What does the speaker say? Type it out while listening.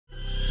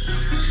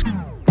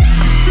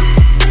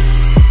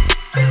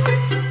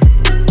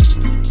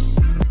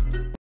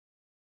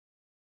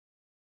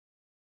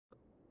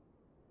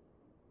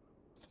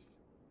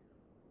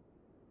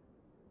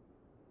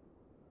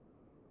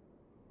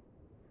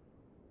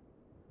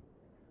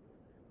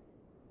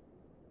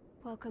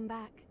Welcome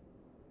back.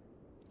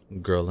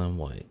 Girl in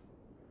white.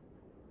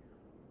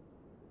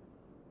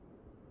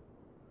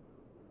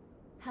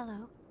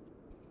 Hello.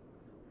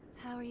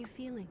 How are you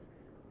feeling?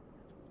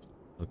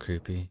 So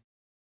creepy.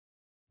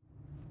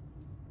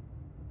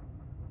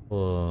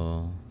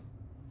 Whoa.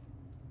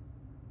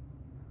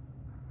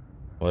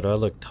 Why do I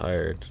look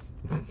tired?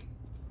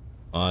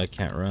 Oh, I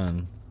can't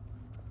run.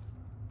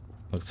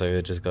 Looks like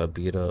I just got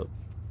beat up.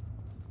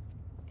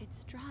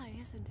 It's dry,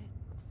 isn't it?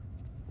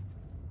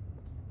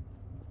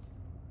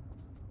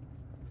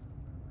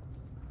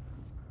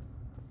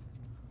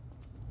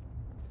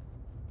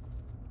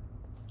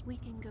 We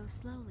can go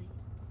slowly.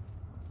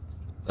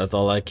 That's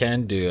all I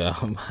can do.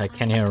 I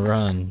can't even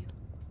run.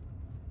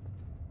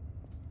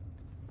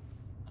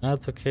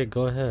 That's okay.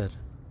 Go ahead.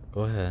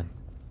 Go ahead.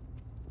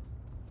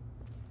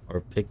 Or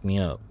pick me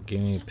up.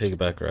 Give me a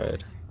piggyback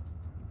ride.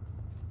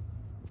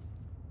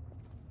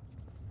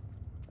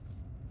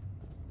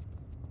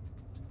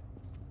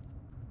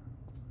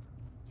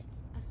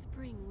 A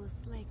spring will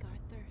slake our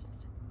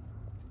thirst.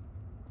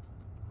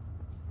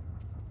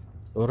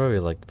 What are we,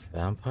 like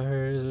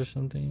vampires or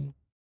something?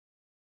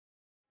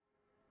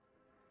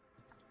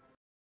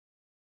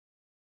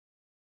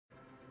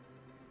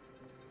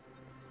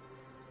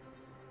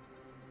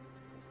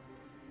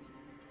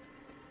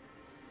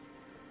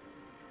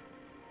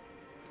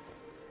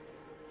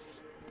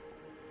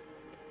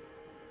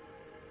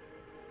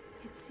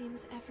 It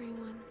seems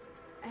everyone,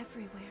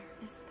 everywhere,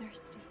 is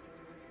thirsty.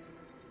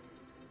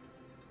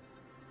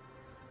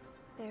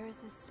 There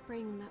is a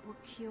spring that will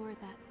cure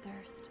that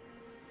thirst,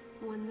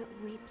 one that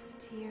weeps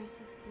tears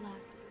of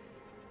blood.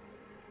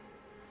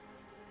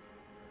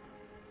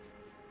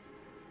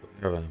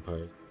 We're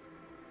vampires.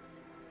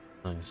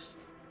 Nice.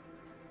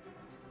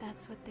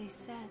 That's what they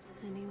said,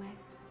 anyway.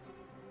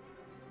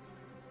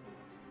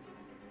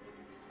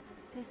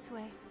 This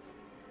way.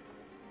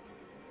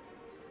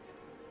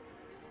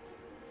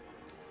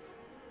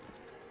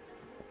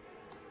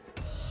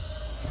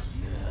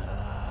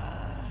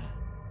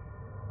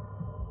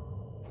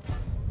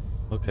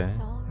 Okay. It's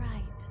all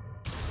right.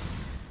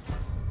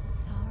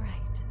 It's all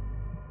right.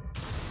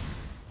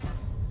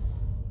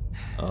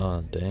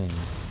 Oh, dang.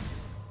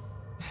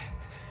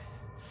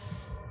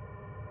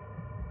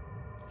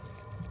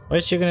 Why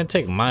is she gonna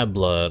take my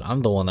blood?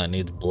 I'm the one that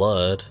needs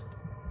blood.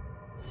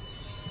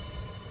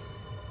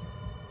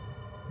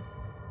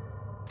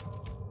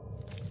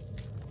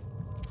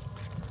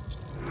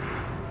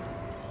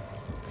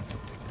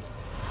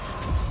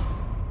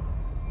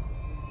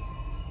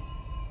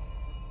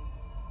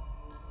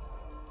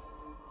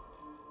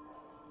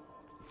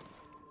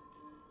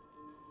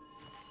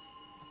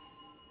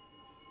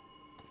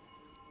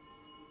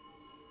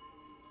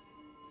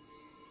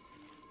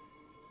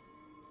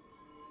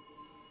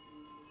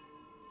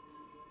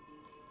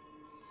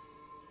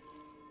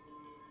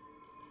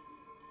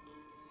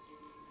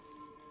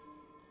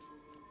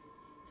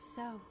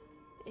 So,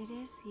 it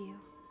is you.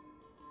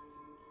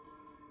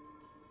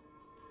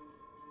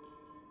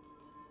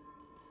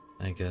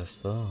 I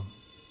guess so.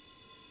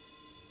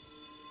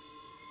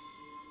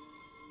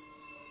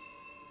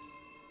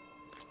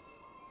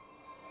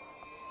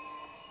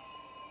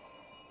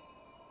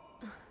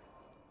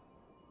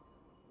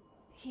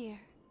 Here.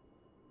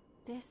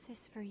 This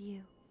is for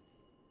you.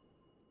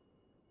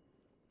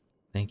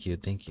 Thank you,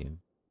 thank you.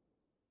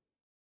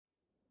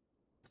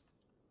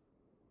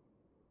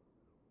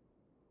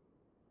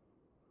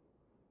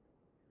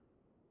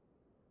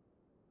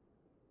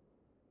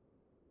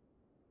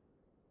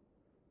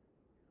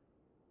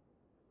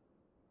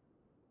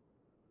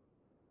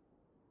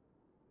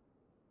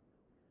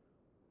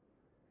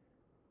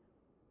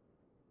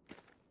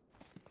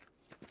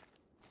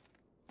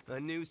 A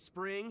new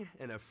spring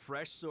and a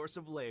fresh source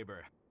of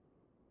labor.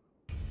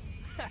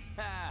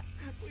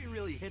 We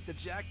really hit the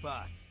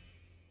jackpot.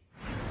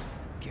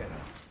 Get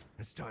up.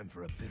 It's time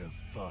for a bit of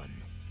fun.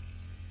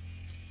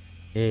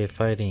 Yay,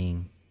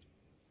 fighting.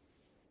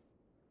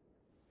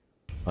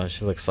 Oh,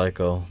 she looks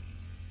psycho.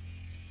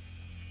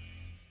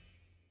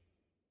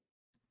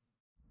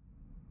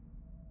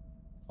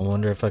 I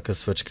wonder if I could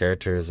switch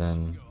characters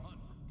and...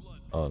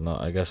 Oh no,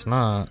 I guess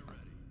not.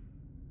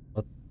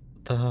 What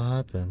the hell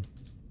happened?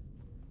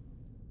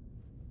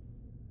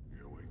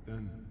 You're awake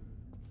then?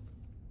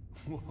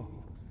 Whoa,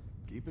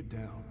 keep it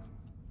down.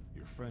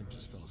 Your friend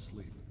just fell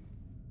asleep.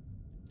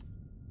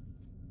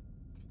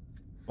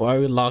 Why are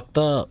we locked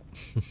up?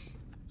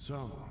 So,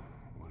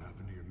 what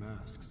happened to your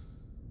masks?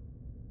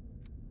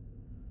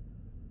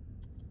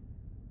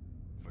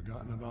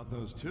 Forgotten about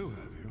those too,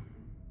 have you?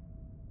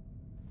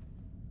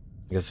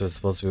 I guess we're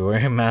supposed to be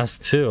wearing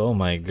masks too. Oh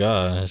my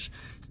gosh.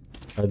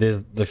 Are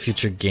these the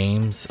future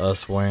games?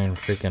 Us wearing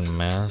freaking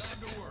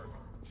masks?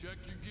 Check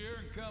your gear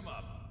and come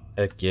up.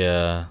 Heck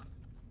yeah.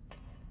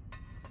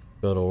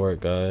 Go to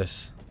work,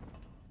 guys.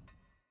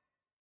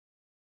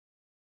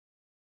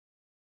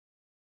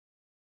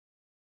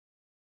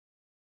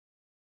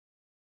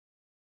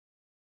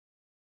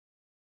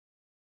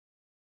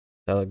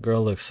 That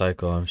girl looks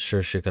psycho. I'm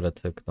sure she could have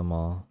took them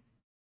all.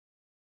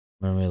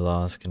 Memory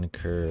loss can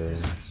occur.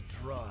 This one's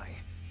dry.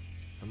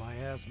 The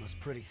miasma's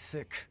pretty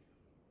thick.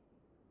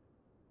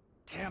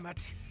 Damn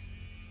it!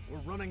 We're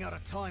running out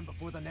of time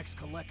before the next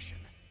collection.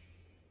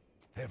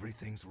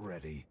 Everything's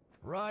ready.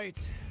 Right.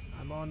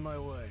 I'm on my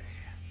way.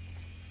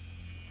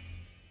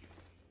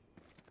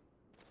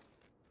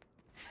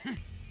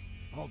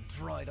 All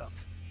dried up.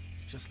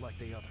 Just like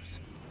the others.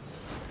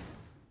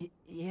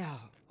 Yeah,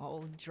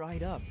 all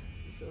dried up.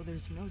 So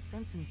there's no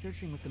sense in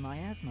searching with the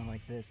miasma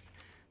like this.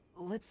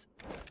 Let's...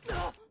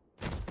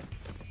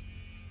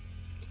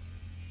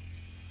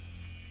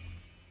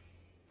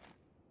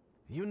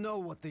 You know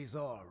what these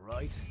are,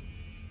 right?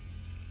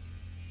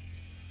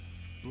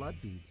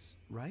 Blood beads,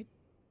 right?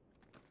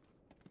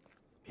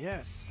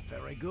 Yes,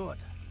 very good.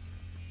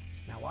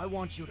 Now I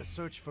want you to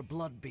search for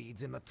blood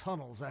beads in the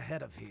tunnels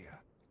ahead of here.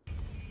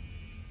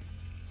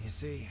 You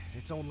see,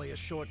 it's only a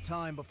short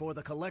time before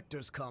the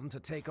collectors come to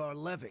take our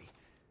levy.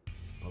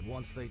 But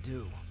once they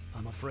do,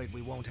 I'm afraid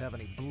we won't have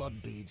any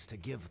blood beads to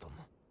give them.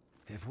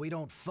 If we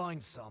don't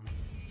find some,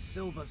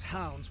 Silva's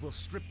hounds will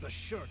strip the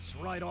shirts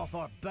right off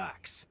our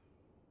backs.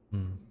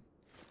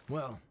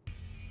 Well,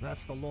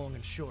 that's the long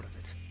and short of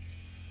it.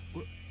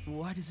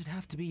 Why does it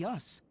have to be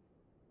us?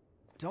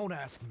 Don't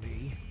ask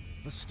me.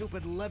 The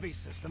stupid levy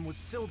system was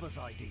Silva's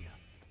idea.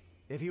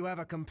 If you have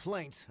a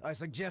complaint, I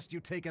suggest you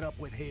take it up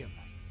with him.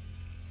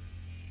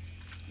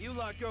 You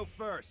lot go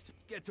first.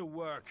 Get to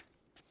work.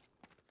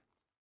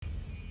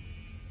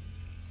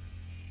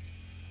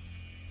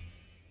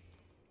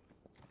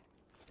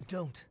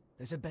 Don't.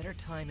 There's a better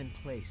time and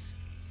place.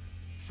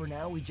 For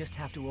now, we just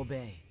have to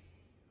obey.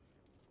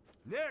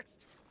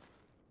 Next!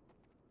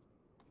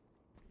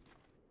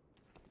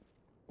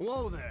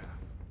 Whoa there.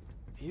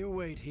 You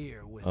wait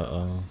here with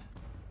us.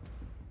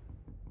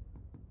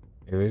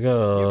 Here we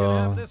go. You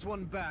can have this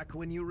one back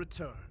when you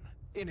return.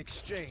 In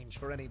exchange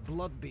for any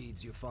blood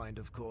beads you find,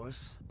 of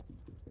course.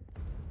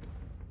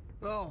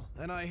 Oh,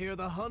 and I hear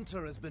the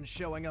hunter has been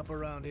showing up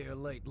around here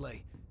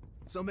lately.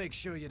 So make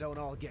sure you don't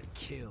all get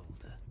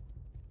killed.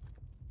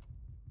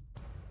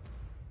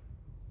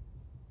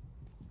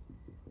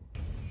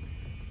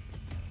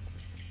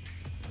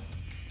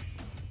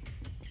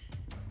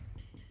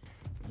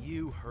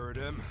 You heard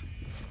him.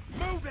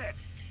 Move it!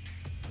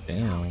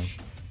 Damn.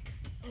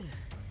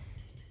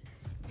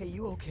 Hey,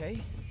 you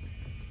okay?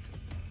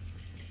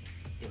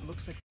 It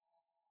looks like...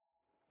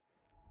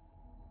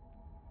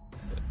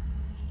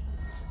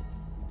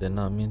 Did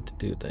not mean to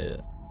do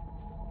that.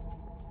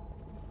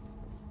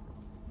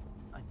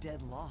 a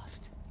dead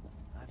lost.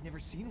 I've never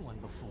seen one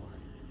before.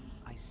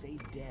 I say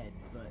dead,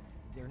 but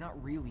they're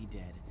not really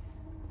dead.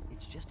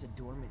 It's just a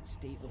dormant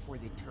state before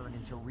they turn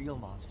into real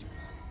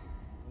monsters.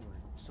 Or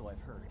so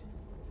I've heard.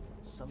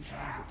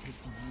 Sometimes it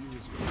takes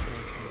years for the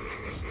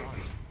transformation to start.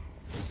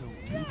 So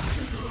we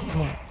just...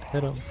 Come on,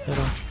 hit him, hit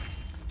him.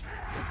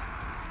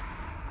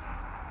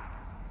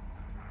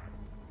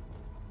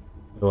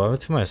 What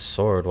happened to my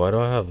sword? Why do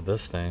I have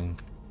this thing?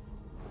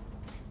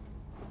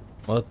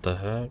 What the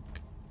heck?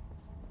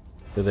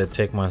 Did they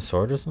take my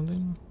sword or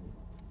something?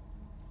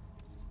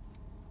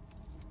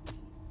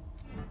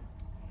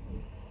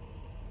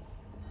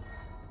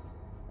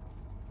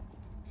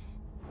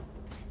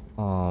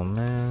 Oh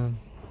man.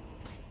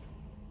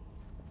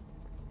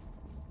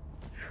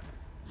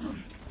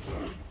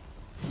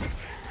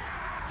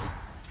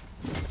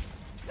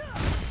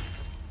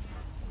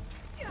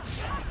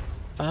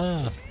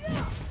 Ah.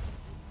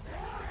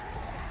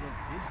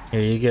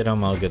 Here, you get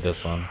him, I'll get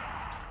this one.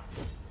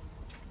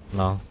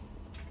 No.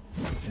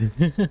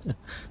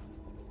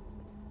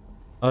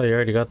 Oh, you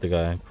already got the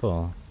guy.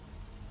 Cool.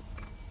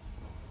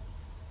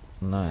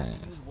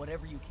 Nice.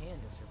 Whatever you can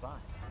to survive.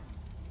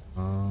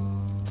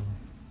 I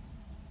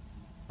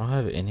don't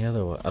have any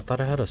other one. I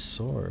thought I had a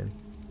sword.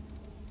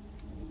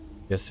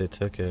 Guess they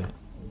took it.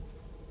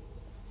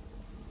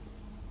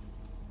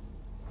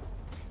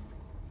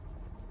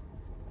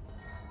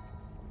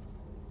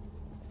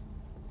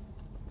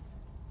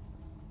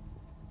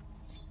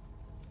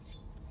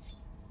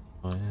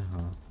 Oh yeah, huh?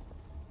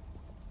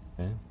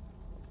 Okay.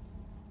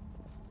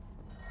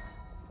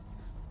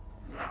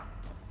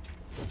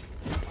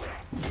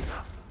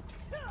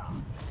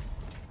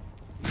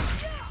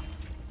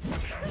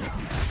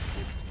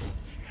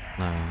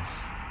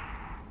 Nice.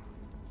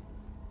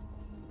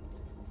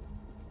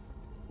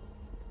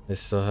 They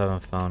still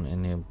haven't found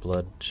any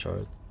blood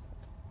shards.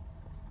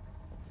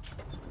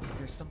 Is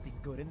there something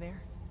good in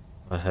there?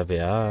 A heavy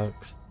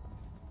axe.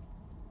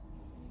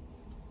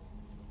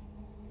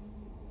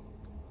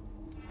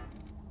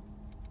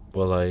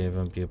 Will I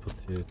even be able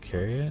to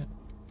carry it?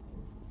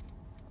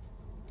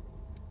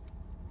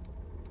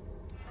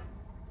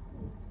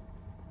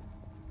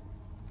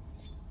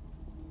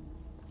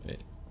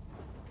 Wait.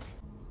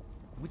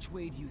 Which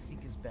way do you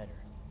think is better?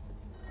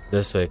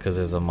 This way, because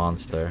there's a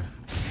monster.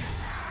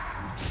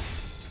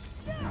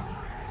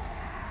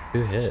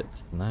 2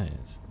 hits.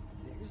 Nice.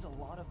 There's a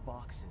lot of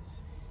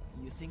boxes.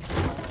 You think...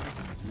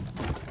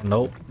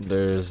 Nope.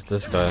 There's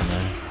this guy in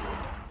there.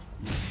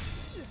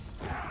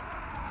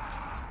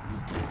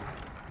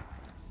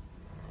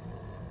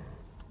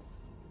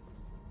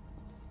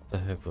 The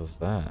heck was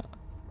that?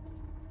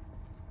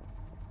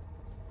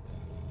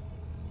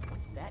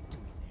 What's that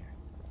doing there?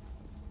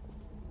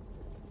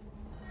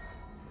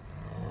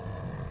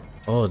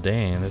 Oh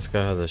dang, this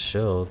guy has a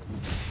shield.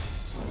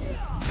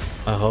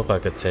 I hope I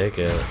could take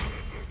it.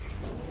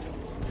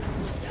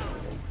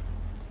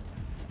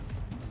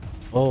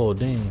 Oh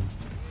dang.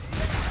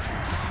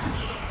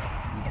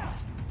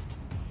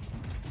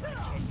 I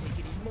can't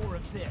take any more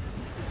of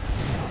this.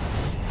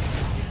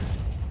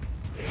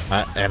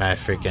 And I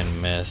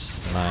freaking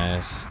missed.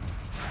 Nice.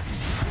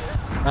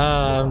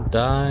 Ah, I'm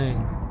dying.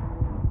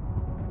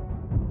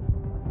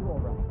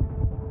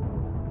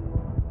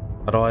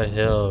 How do I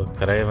heal?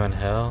 Could I even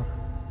heal?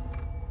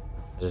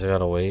 I just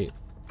gotta wait.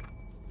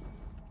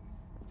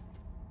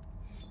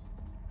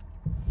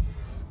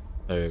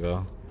 There you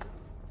go.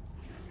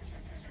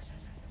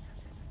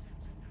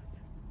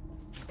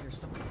 Is there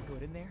something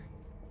good in there?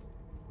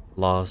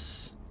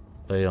 Lost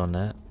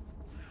bayonet.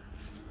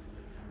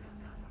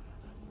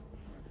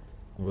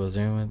 Was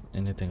there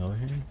anything over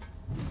here?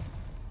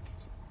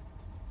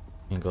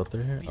 Can you go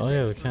through here? Oh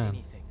yeah, we can.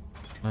 Anything.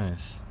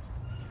 Nice.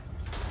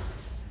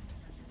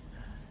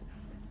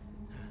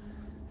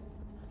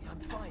 I'm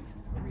fine,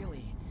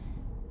 really.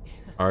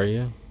 Are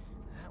you?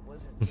 That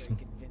wasn't very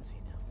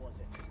convincing,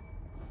 was it?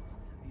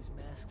 These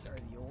masks are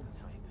the old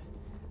type.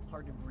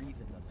 Hard to breathe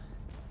in them.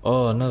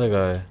 Oh, another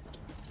guy.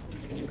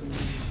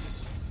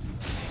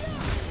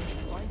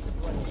 Find some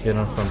blood. Get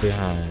him from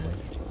behind.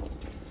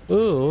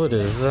 Ooh, what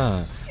is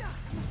that?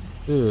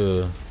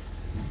 Ooh.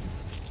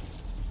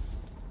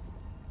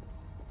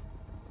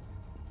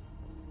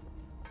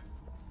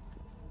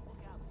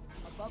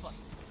 Above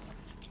us.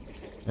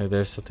 Hey,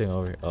 there's something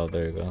over here. Oh,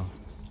 there you go.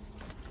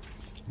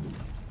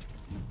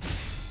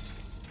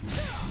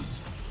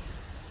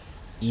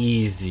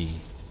 Easy.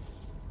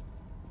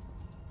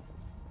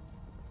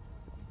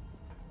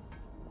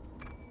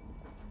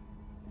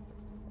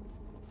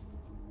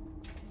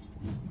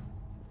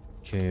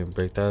 Can you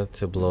break that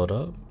to blow it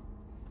up?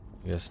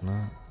 Guess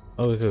not.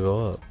 Oh, we could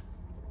go up.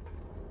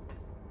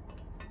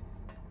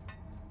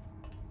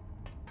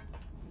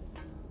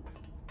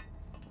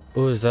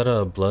 Oh, is that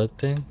a blood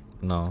thing?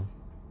 No.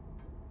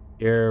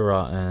 Ear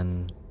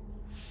rotten.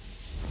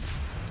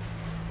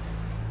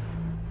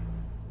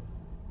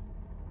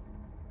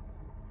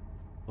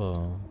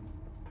 Oh.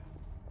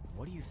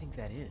 What do you think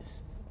that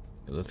is?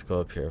 Let's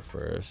go up here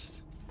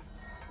first.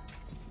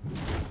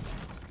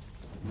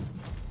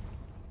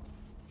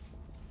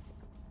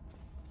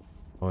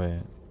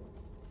 Wait.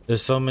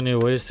 There's so many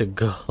ways to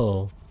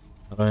go.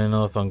 I don't even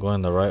know if I'm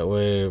going the right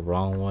way,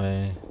 wrong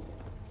way.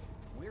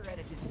 We're at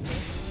a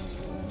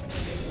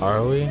disadvantage.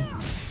 Are we?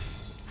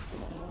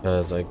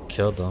 Because I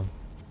killed them.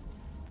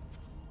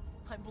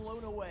 I'm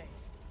blown away.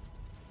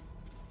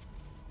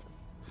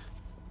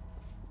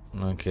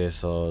 Okay,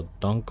 so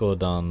don't go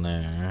down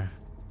there.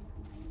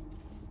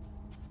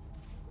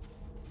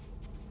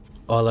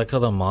 Oh, I like how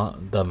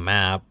the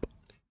map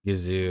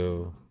gives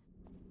you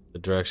the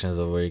directions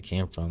of where you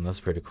came from. That's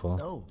pretty cool.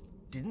 Oh,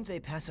 didn't they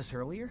pass us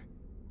earlier?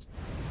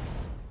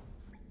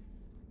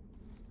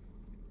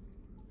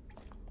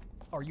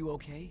 Are you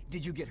okay?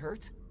 Did you get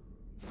hurt?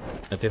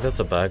 I think that's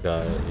a bad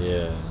guy.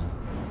 Yeah.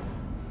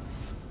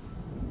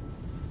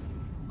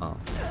 Oh.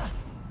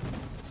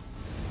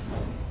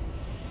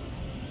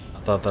 I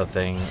thought that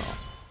thing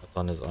up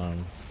on his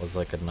arm was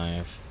like a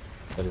knife.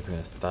 That he's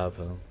gonna stab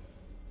him.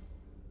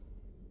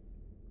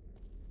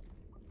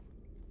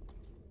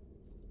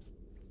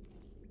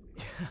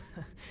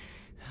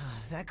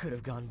 That could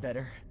have gone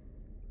better.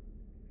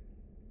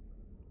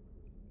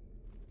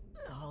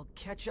 I'll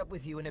catch up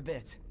with you in a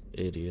bit.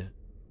 Idiot.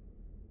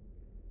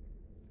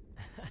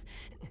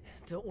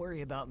 Don't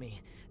worry about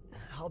me.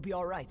 I'll be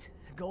alright.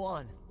 Go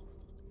on.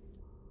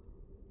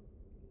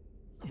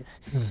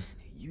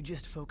 You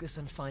just focus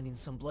on finding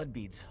some blood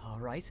beads,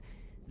 alright?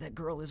 That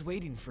girl is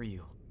waiting for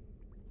you.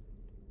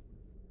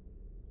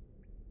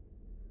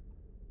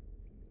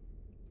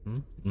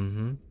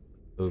 Mm-hmm.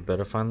 We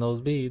better find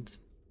those beads.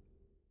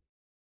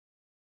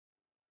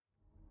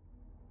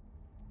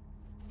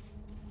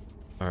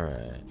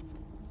 Alright.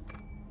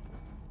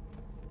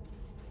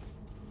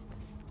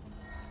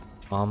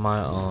 On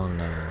my own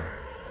now.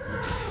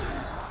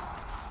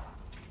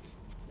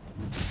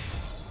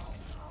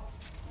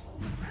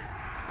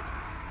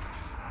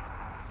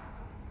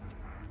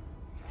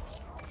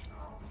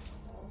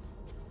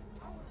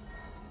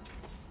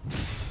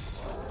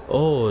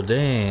 Oh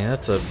dang,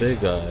 that's a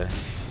big guy.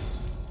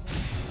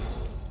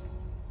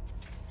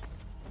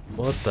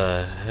 What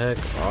the heck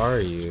are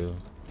you?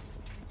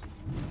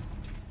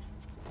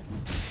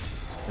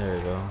 There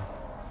you go.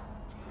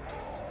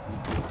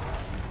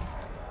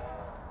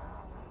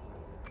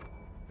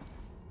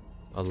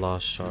 A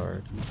lost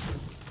shard.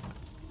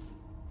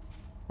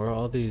 Where are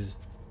all these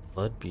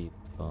blood beads?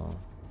 Oh.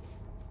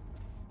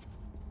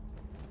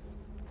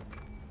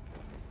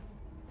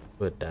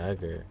 A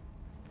dagger.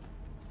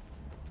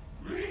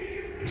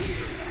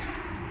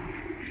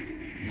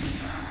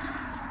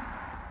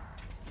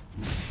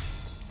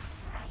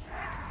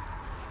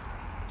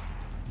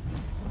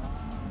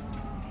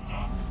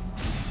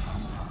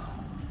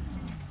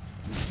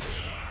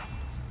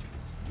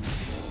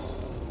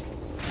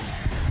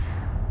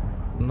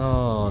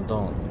 No,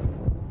 don't.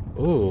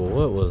 Ooh,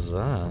 what was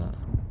that?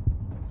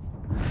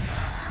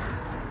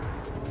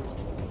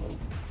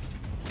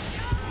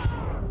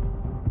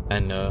 I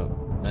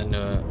know it. I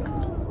know it.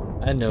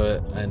 I know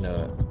it. I know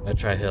it. I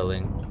try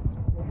healing.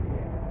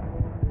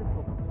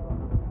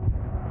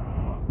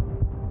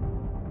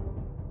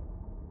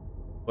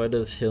 Why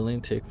does healing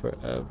take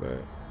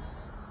forever?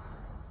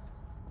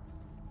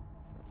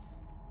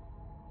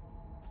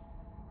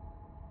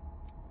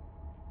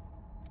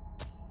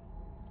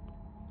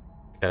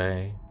 Can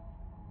I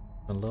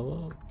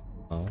level?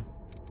 No.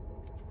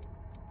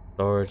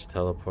 Storage,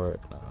 teleport,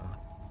 no.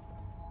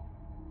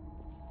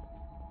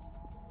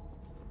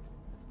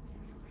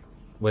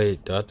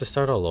 Wait, do I have to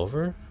start all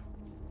over?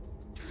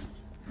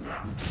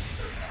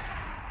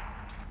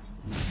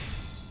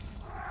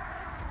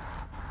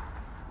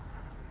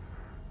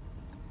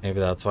 Maybe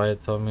that's why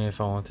it told me if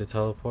I want to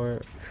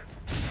teleport.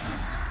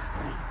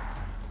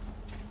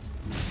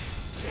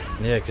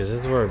 Yeah, because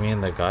this is where me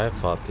and the guy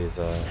fought these,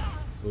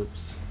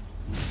 oops.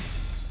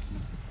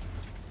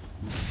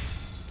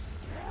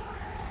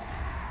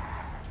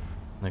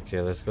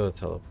 Okay, let's go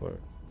teleport.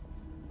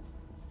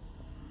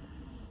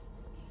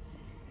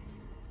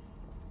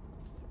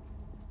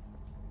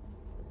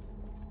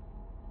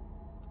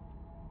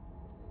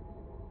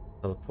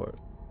 Teleport.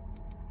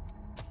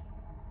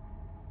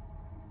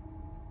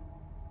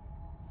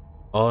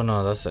 Oh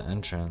no, that's the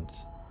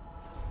entrance.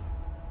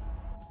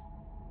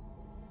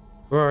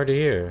 We're already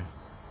here.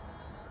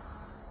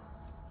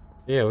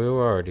 Yeah, we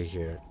were already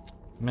here.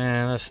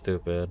 Man, that's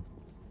stupid.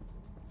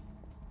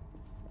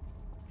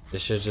 It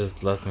should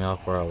just left me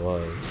off where I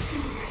was.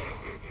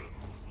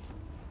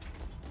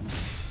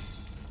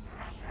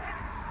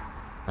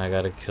 I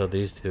gotta kill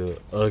these two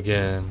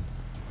again.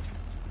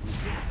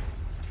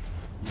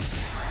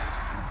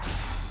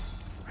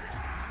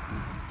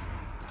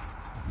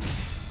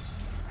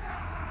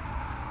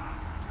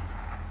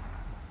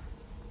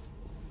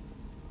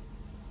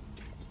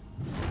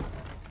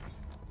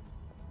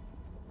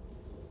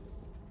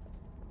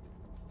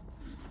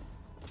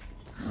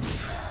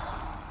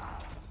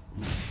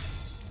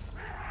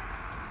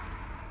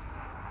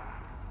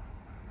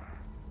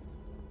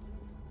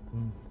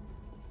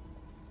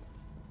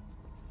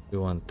 We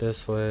went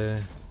this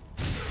way.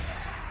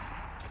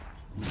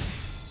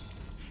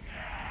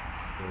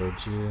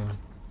 Killed you.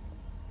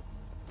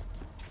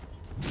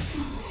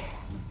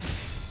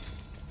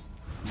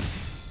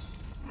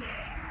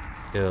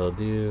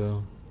 Killed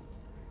you.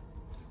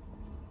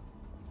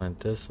 Went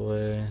this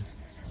way.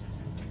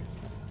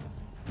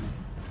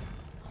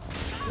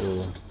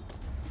 Ooh.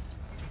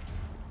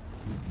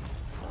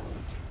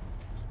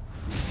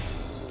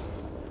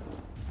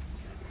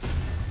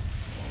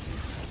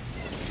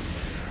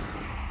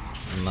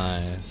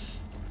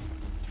 Nice.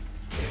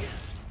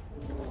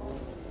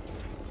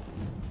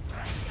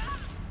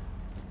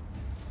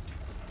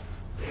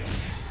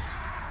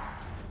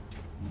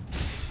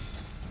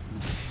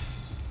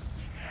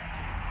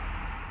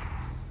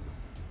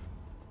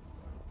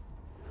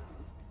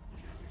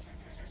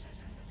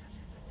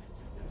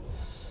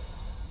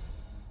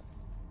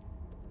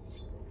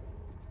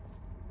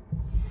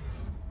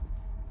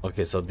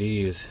 Okay, so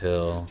these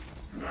heal.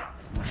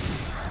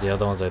 The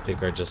other ones I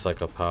think are just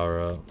like a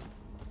power up.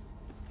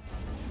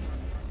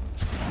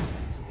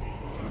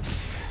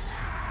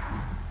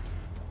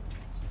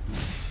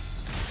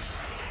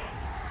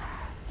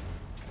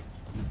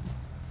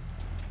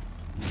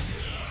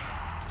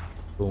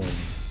 Boom,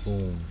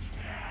 boom.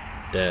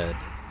 Dead.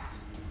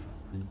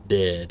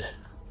 Dead.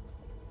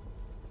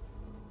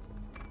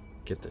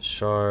 Get the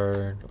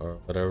shard or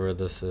whatever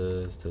this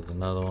is. There's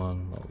another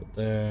one over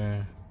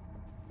there.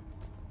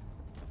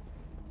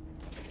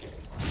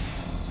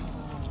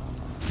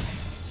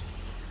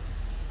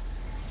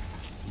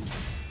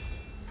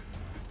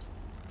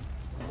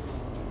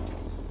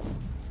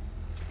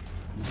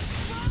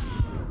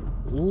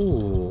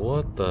 Ooh,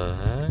 what the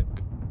heck?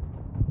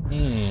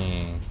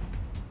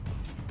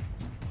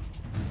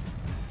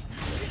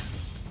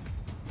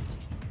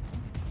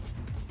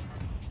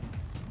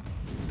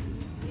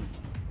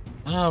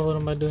 Ah, what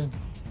am I doing?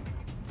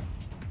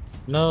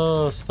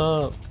 No,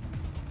 stop.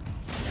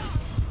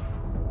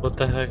 What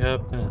the heck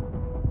happened?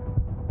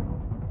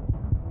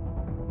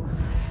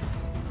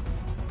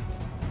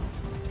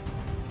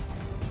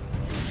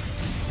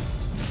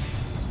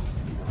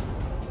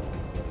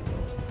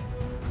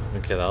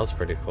 Okay, that was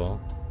pretty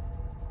cool.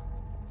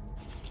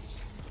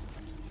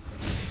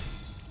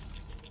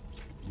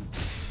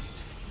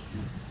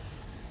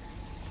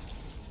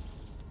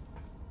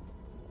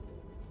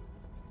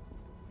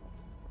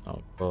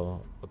 I'll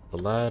go up the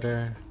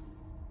ladder.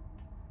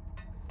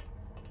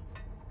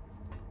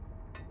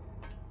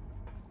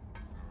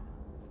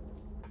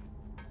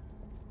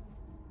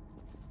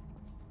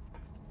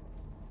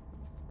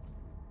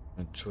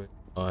 Which way?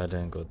 Oh, I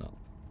didn't go down.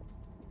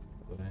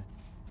 Okay.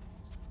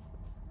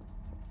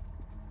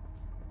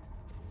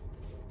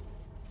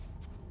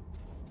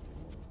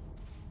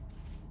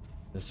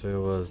 This way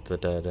was the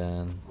dead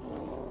end.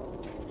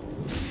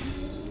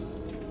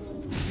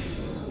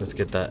 Let's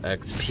get that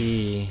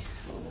XP.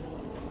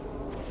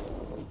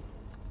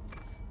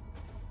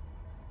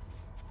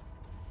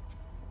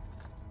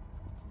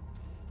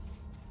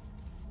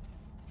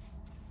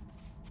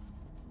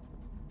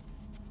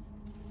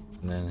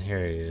 And then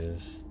here he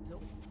is.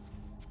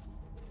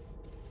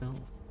 No.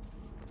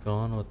 Go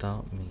on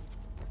without me.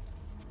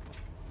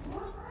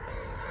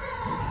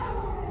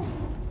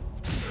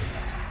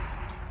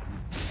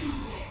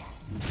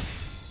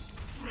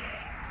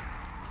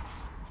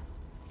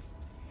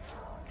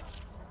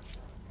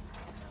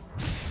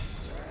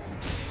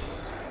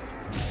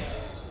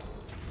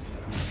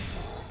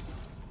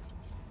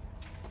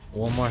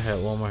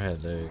 One more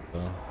hit, there you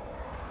go.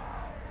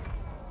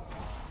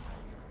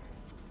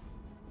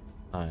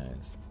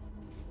 Nice.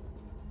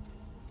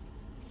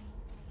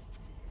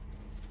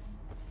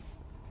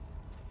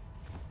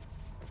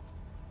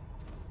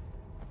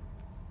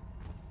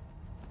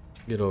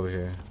 Get over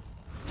here.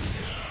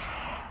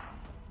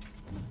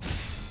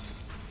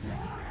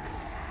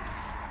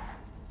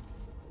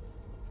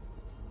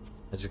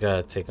 I just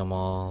gotta take them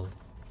all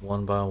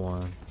one by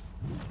one.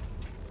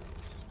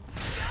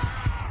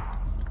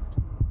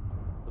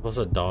 Supposed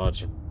to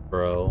dodge,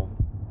 bro.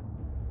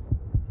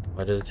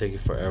 Why does it take you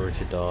forever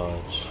to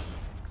dodge?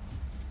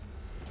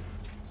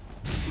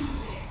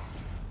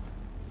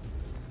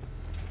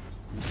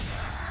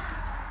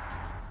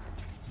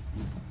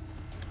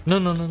 No.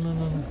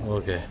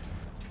 Okay.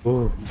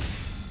 Ooh.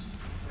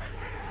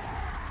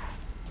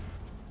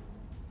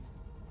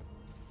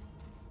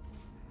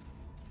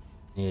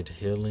 Need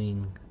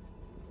healing.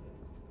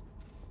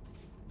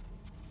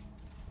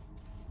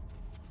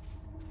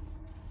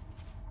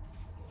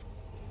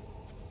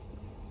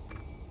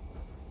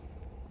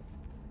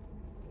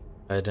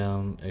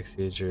 Item,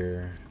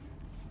 exceeder.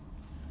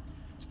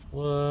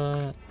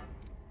 What?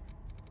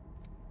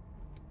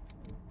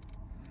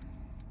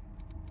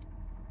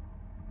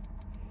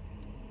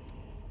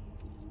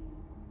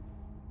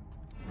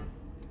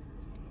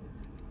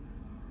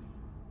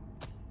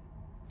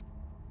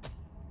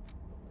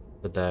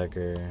 The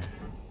dagger.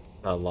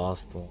 That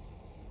lost one.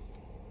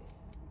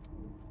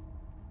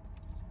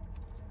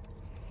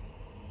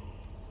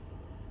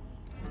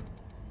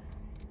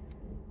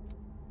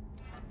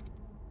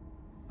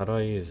 How do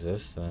I use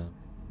this then?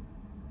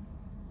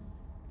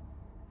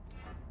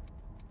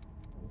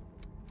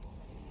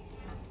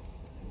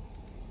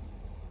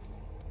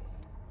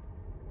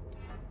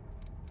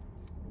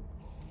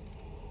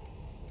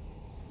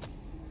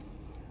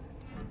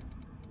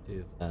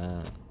 Do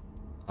that.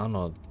 I don't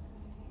know.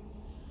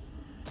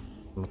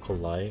 Chemical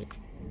light.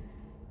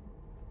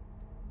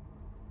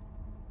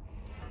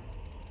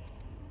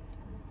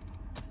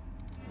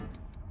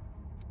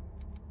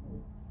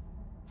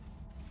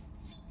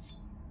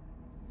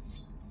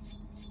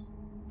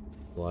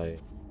 Light.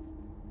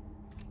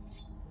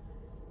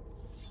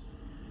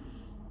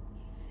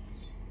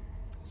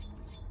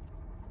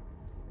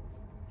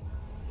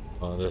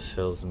 Oh, this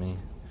heals me.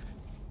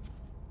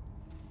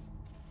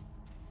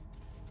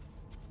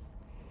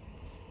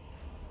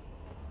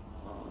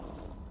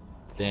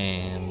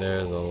 Dang,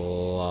 there's a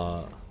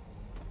lot.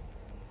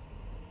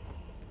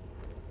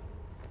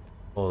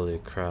 Holy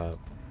crap.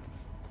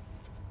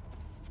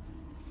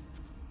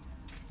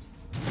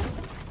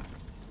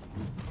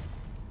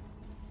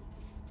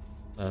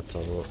 That's a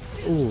lot.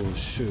 Ooh,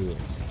 shoot.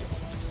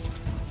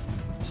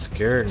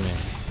 Scared me.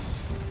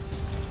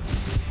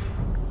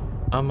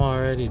 I'm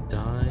already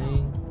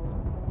dying?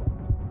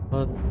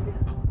 What?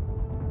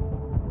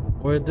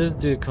 Where'd this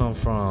dude come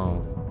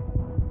from?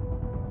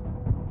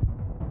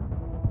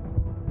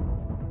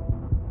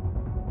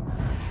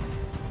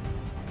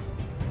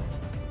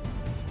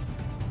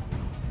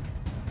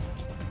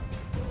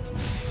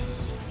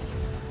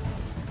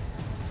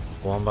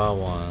 One by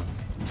one.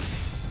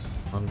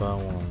 One by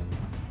one.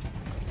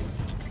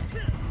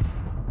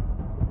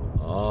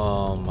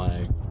 Oh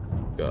my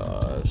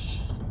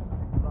gosh.